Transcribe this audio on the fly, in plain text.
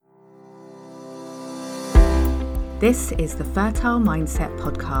This is the Fertile Mindset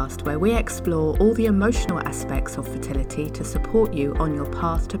podcast, where we explore all the emotional aspects of fertility to support you on your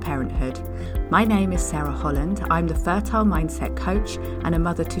path to parenthood. My name is Sarah Holland. I'm the Fertile Mindset coach and a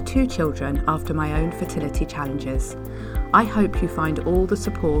mother to 2 children after my own fertility challenges. I hope you find all the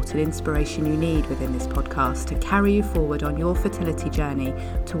support and inspiration you need within this podcast to carry you forward on your fertility journey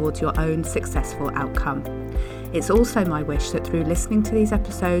towards your own successful outcome. It's also my wish that through listening to these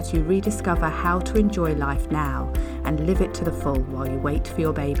episodes, you rediscover how to enjoy life now and live it to the full while you wait for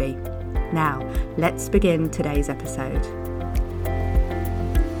your baby. Now, let's begin today's episode.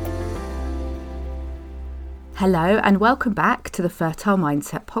 Hello and welcome back to the Fertile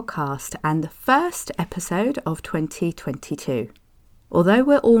Mindset podcast and the first episode of 2022. Although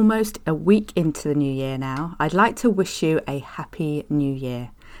we're almost a week into the new year now, I'd like to wish you a happy new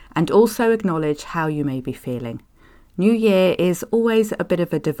year and also acknowledge how you may be feeling. New Year is always a bit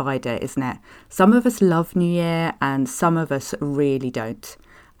of a divider, isn't it? Some of us love New Year and some of us really don't.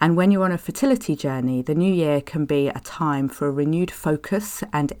 And when you're on a fertility journey, the new year can be a time for a renewed focus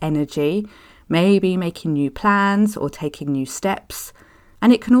and energy, maybe making new plans or taking new steps.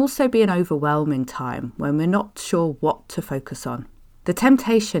 And it can also be an overwhelming time when we're not sure what to focus on. The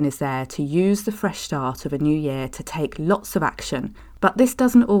temptation is there to use the fresh start of a new year to take lots of action, but this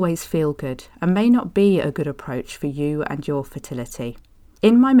doesn't always feel good and may not be a good approach for you and your fertility.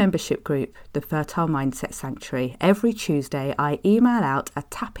 In my membership group, the Fertile Mindset Sanctuary, every Tuesday I email out a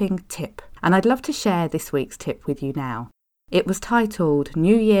tapping tip, and I'd love to share this week's tip with you now. It was titled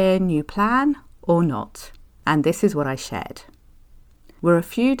New Year, New Plan or Not, and this is what I shared. We're a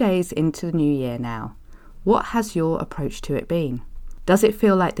few days into the new year now. What has your approach to it been? Does it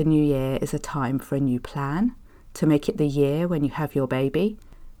feel like the new year is a time for a new plan, to make it the year when you have your baby?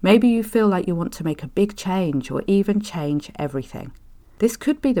 Maybe you feel like you want to make a big change or even change everything. This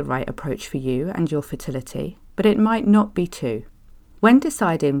could be the right approach for you and your fertility, but it might not be too. When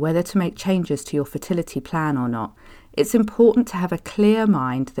deciding whether to make changes to your fertility plan or not, it's important to have a clear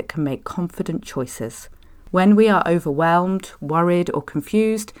mind that can make confident choices. When we are overwhelmed, worried or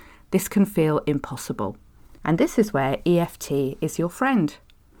confused, this can feel impossible. And this is where EFT is your friend.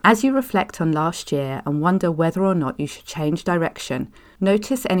 As you reflect on last year and wonder whether or not you should change direction,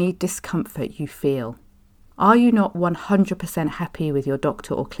 notice any discomfort you feel. Are you not 100% happy with your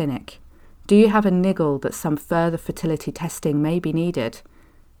doctor or clinic? Do you have a niggle that some further fertility testing may be needed?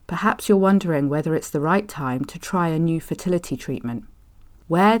 Perhaps you're wondering whether it's the right time to try a new fertility treatment.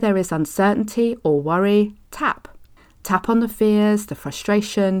 Where there is uncertainty or worry, tap. Tap on the fears, the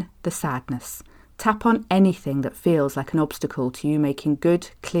frustration, the sadness. Tap on anything that feels like an obstacle to you making good,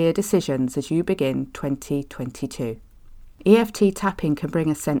 clear decisions as you begin 2022. EFT tapping can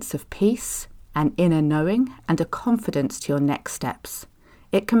bring a sense of peace, an inner knowing, and a confidence to your next steps.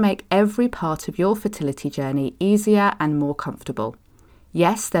 It can make every part of your fertility journey easier and more comfortable.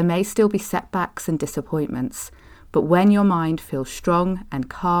 Yes, there may still be setbacks and disappointments, but when your mind feels strong and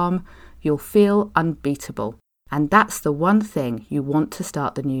calm, you'll feel unbeatable. And that's the one thing you want to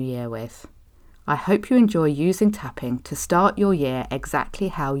start the new year with. I hope you enjoy using tapping to start your year exactly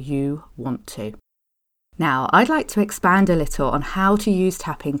how you want to. Now, I'd like to expand a little on how to use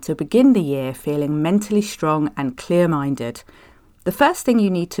tapping to begin the year feeling mentally strong and clear-minded. The first thing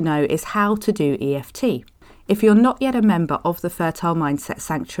you need to know is how to do EFT. If you're not yet a member of the Fertile Mindset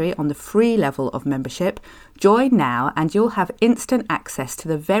Sanctuary on the free level of membership, join now and you'll have instant access to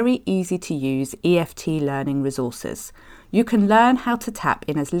the very easy to use EFT learning resources. You can learn how to tap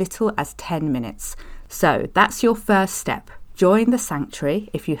in as little as 10 minutes. So that's your first step. Join the Sanctuary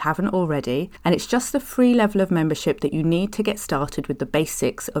if you haven't already, and it's just the free level of membership that you need to get started with the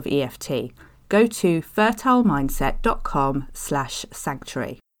basics of EFT. Go to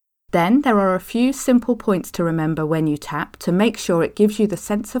fertilemindset.com/sanctuary. Then there are a few simple points to remember when you tap to make sure it gives you the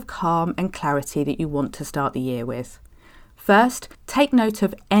sense of calm and clarity that you want to start the year with. First, take note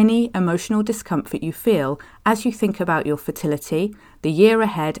of any emotional discomfort you feel as you think about your fertility, the year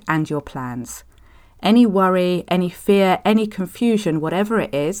ahead and your plans. Any worry, any fear, any confusion, whatever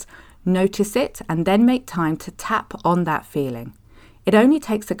it is, notice it and then make time to tap on that feeling. It only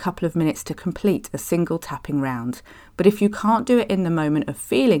takes a couple of minutes to complete a single tapping round, but if you can't do it in the moment of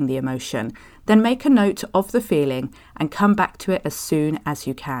feeling the emotion, then make a note of the feeling and come back to it as soon as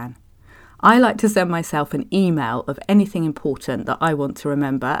you can. I like to send myself an email of anything important that I want to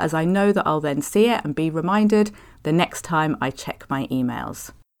remember, as I know that I'll then see it and be reminded the next time I check my emails.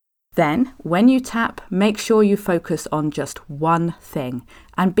 Then, when you tap, make sure you focus on just one thing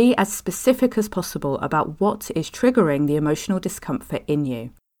and be as specific as possible about what is triggering the emotional discomfort in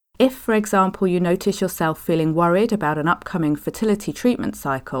you. If, for example, you notice yourself feeling worried about an upcoming fertility treatment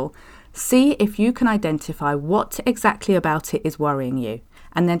cycle, See if you can identify what exactly about it is worrying you,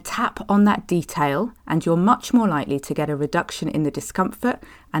 and then tap on that detail, and you're much more likely to get a reduction in the discomfort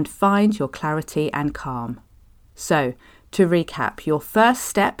and find your clarity and calm. So, to recap, your first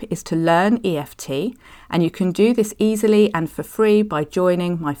step is to learn EFT, and you can do this easily and for free by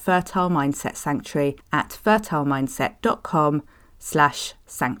joining my Fertile Mindset Sanctuary at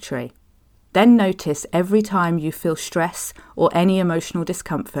fertilemindset.com/sanctuary. Then notice every time you feel stress or any emotional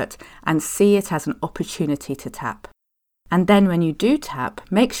discomfort and see it as an opportunity to tap. And then when you do tap,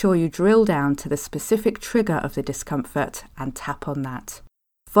 make sure you drill down to the specific trigger of the discomfort and tap on that.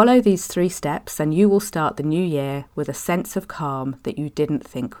 Follow these 3 steps and you will start the new year with a sense of calm that you didn't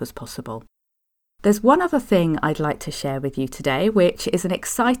think was possible. There's one other thing I'd like to share with you today, which is an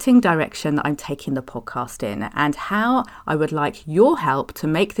exciting direction that I'm taking the podcast in and how I would like your help to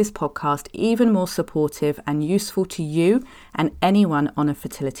make this podcast even more supportive and useful to you and anyone on a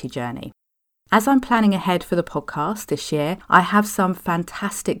fertility journey. As I'm planning ahead for the podcast this year, I have some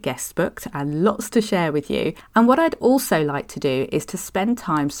fantastic guests booked and lots to share with you. And what I'd also like to do is to spend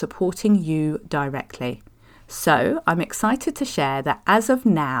time supporting you directly. So I'm excited to share that as of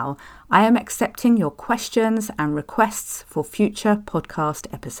now, I am accepting your questions and requests for future podcast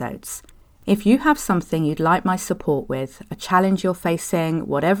episodes. If you have something you'd like my support with, a challenge you're facing,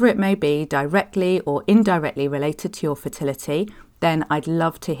 whatever it may be, directly or indirectly related to your fertility, then I'd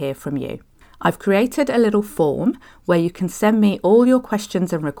love to hear from you. I've created a little form where you can send me all your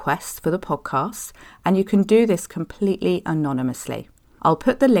questions and requests for the podcast, and you can do this completely anonymously. I'll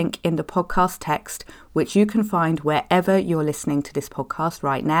put the link in the podcast text, which you can find wherever you're listening to this podcast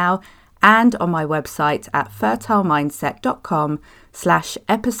right now, and on my website at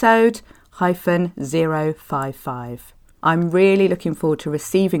fertilemindset.com/episode-055. I'm really looking forward to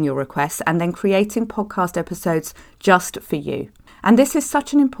receiving your requests and then creating podcast episodes just for you. And this is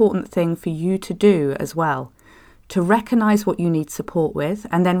such an important thing for you to do as well, to recognise what you need support with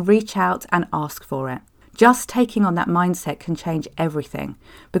and then reach out and ask for it. Just taking on that mindset can change everything,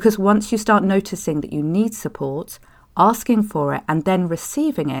 because once you start noticing that you need support, asking for it and then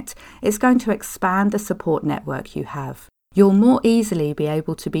receiving it, it's going to expand the support network you have. You'll more easily be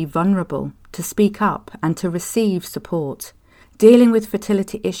able to be vulnerable, to speak up and to receive support. Dealing with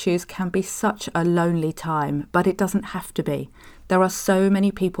fertility issues can be such a lonely time, but it doesn't have to be. There are so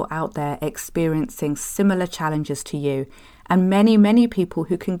many people out there experiencing similar challenges to you, and many people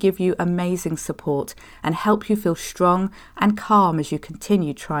who can give you amazing support and help you feel strong and calm as you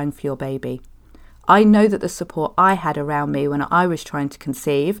continue trying for your baby. I know that the support I had around me when I was trying to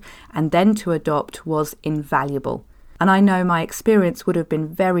conceive and then to adopt was invaluable. And I know my experience would have been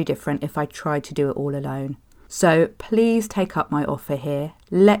very different if I tried to do it all alone. So please take up my offer here.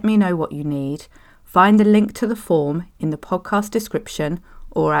 Let me know what you need. Find the link to the form in the podcast description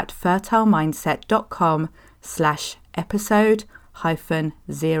or at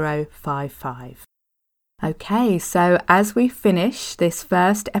fertilemindset.com/episode-055. Okay, so as we finish this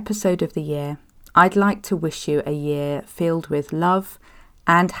first episode of the year, I'd like to wish you a year filled with love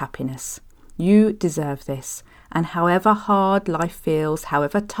and happiness. You deserve this. And however hard life feels,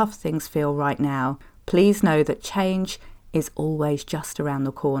 however tough things feel right now, please know that change is always just around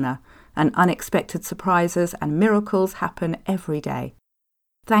the corner, and unexpected surprises and miracles happen every day.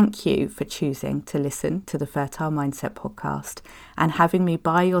 Thank you for choosing to listen to the Fertile Mindset podcast and having me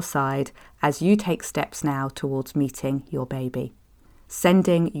by your side as you take steps now towards meeting your baby.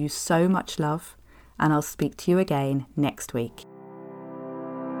 Sending you so much love, and I'll speak to you again next week.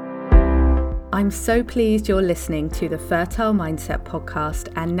 I'm so pleased you're listening to the Fertile Mindset podcast,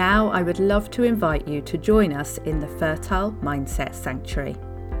 and now I would love to invite you to join us in the Fertile Mindset Sanctuary.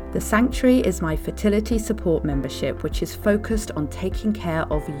 The Sanctuary is my fertility support membership, which is focused on taking care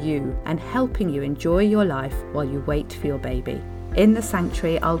of you and helping you enjoy your life while you wait for your baby. In the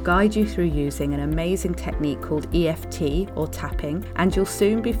Sanctuary, I'll guide you through using an amazing technique called EFT or tapping, and you'll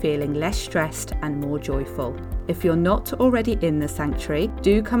soon be feeling less stressed and more joyful. If you're not already in the Sanctuary,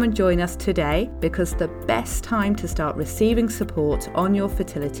 do come and join us today, because the best time to start receiving support on your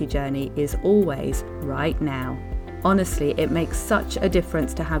fertility journey is always right now. Honestly, it makes such a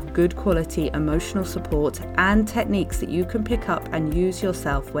difference to have good quality emotional support and techniques that you can pick up and use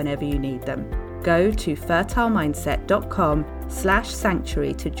yourself whenever you need them. Go to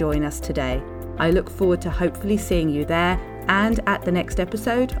fertilemindset.com/sanctuary to join us today. I look forward to hopefully seeing you there and at the next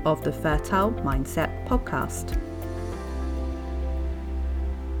episode of the Fertile Mindset podcast.